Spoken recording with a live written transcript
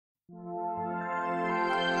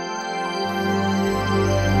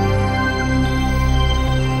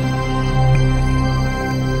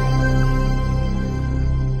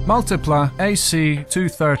Multipla AC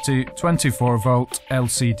 230 24V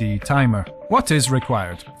LCD timer. What is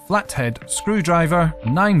required? Flathead screwdriver,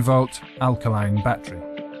 9V alkaline battery.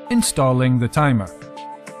 Installing the timer.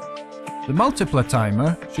 The Multipla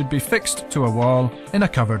timer should be fixed to a wall in a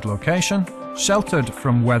covered location, sheltered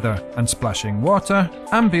from weather and splashing water,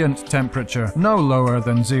 ambient temperature no lower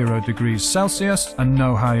than 0 degrees Celsius and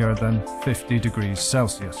no higher than 50 degrees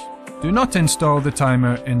Celsius. Do not install the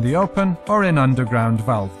timer in the open or in underground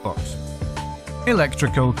valve box.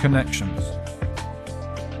 Electrical connections.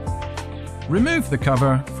 Remove the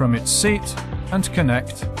cover from its seat and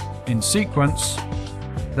connect, in sequence,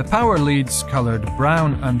 the power leads coloured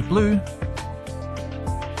brown and blue,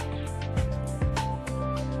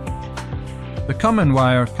 the common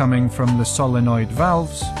wire coming from the solenoid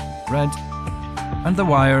valves, red, and the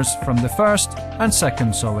wires from the first and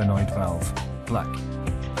second solenoid valve, black.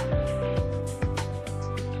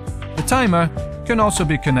 The timer can also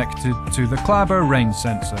be connected to the Claber rain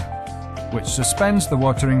sensor, which suspends the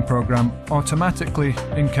watering program automatically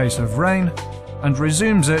in case of rain and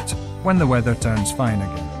resumes it when the weather turns fine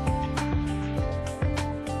again.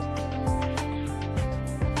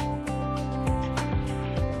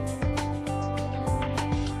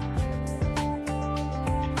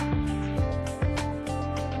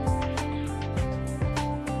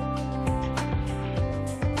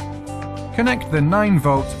 Connect the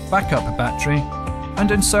 9V backup battery and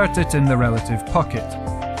insert it in the relative pocket.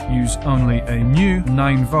 Use only a new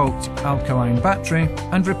 9V alkaline battery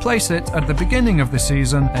and replace it at the beginning of the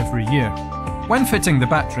season every year. When fitting the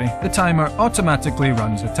battery, the timer automatically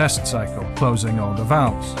runs a test cycle, closing all the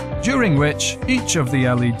valves, during which each of the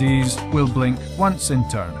LEDs will blink once in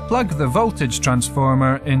turn. Plug the voltage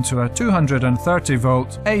transformer into a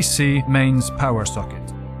 230V AC mains power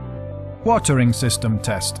socket. Watering system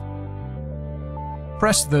test.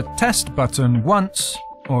 Press the test button once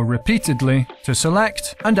or repeatedly to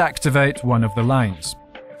select and activate one of the lines.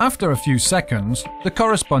 After a few seconds, the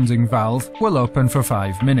corresponding valve will open for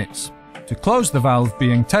 5 minutes. To close the valve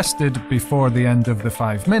being tested before the end of the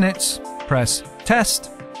 5 minutes, press Test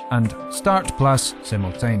and Start Plus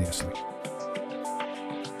simultaneously.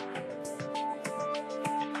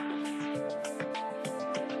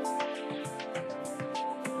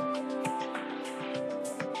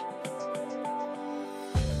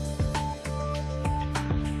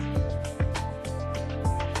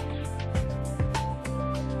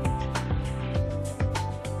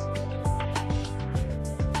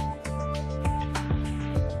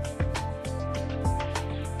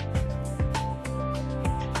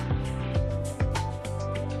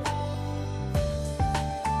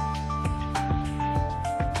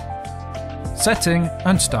 Setting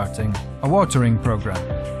and starting a watering program.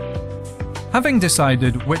 Having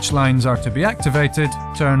decided which lines are to be activated,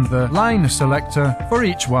 turn the line selector for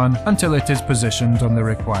each one until it is positioned on the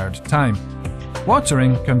required time.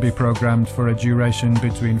 Watering can be programmed for a duration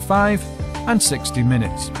between 5 and 60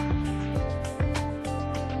 minutes.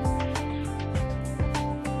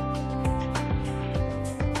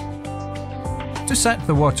 To set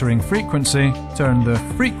the watering frequency, turn the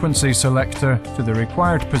frequency selector to the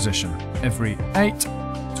required position every 8,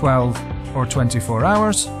 12 or 24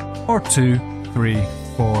 hours, or 2, 3,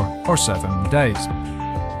 4 or 7 days.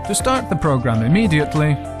 To start the program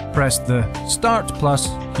immediately, press the Start Plus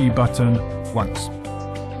key button once.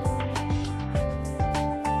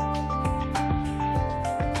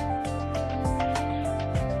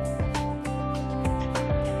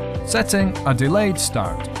 Setting a delayed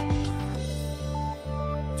start.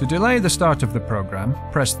 To delay the start of the program,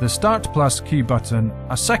 press the Start Plus key button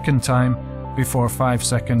a second time before 5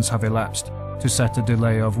 seconds have elapsed to set a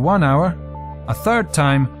delay of 1 hour, a third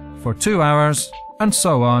time for 2 hours, and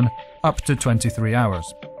so on up to 23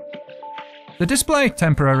 hours. The display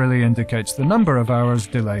temporarily indicates the number of hours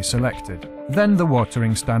delay selected. Then the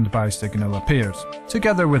watering standby signal appears,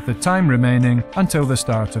 together with the time remaining until the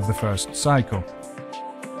start of the first cycle.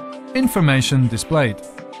 Information displayed.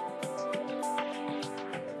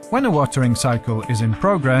 When a watering cycle is in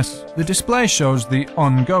progress, the display shows the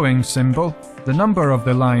ongoing symbol, the number of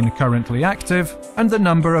the line currently active, and the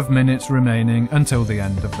number of minutes remaining until the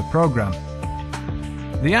end of the program.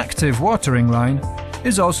 The active watering line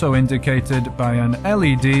is also indicated by an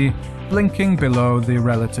LED blinking below the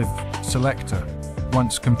relative selector.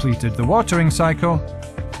 Once completed the watering cycle,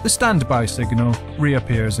 the standby signal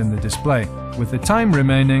reappears in the display, with the time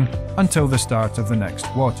remaining until the start of the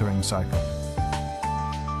next watering cycle.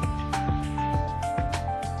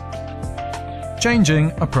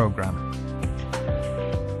 Changing a program.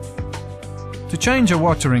 To change a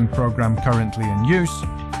watering program currently in use,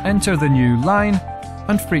 enter the new line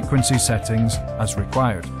and frequency settings as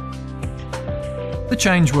required. The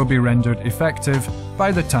change will be rendered effective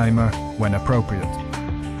by the timer when appropriate.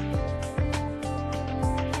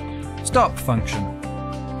 Stop function.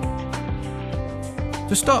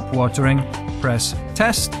 To stop watering, press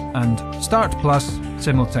Test and Start Plus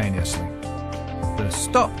simultaneously. The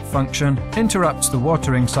Stop function interrupts the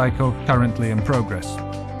watering cycle currently in progress.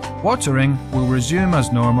 Watering will resume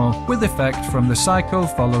as normal with effect from the cycle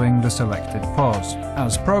following the selected pause,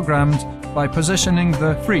 as programmed by positioning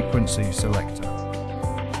the frequency selector.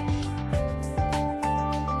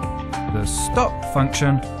 The Stop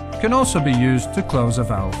function can also be used to close a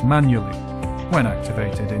valve manually, when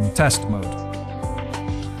activated in test mode.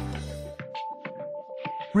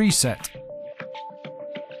 Reset.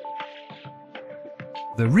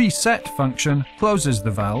 The Reset function closes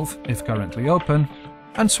the valve, if currently open,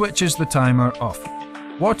 and switches the timer off.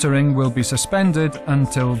 Watering will be suspended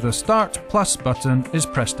until the Start Plus button is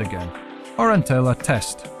pressed again, or until a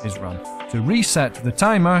test is run. To reset the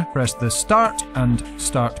timer, press the Start and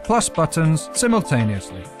Start Plus buttons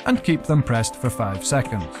simultaneously and keep them pressed for 5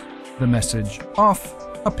 seconds. The message "Off"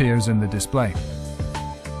 appears in the display.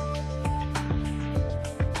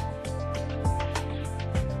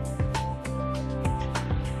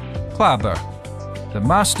 Claber, the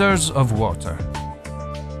masters of water.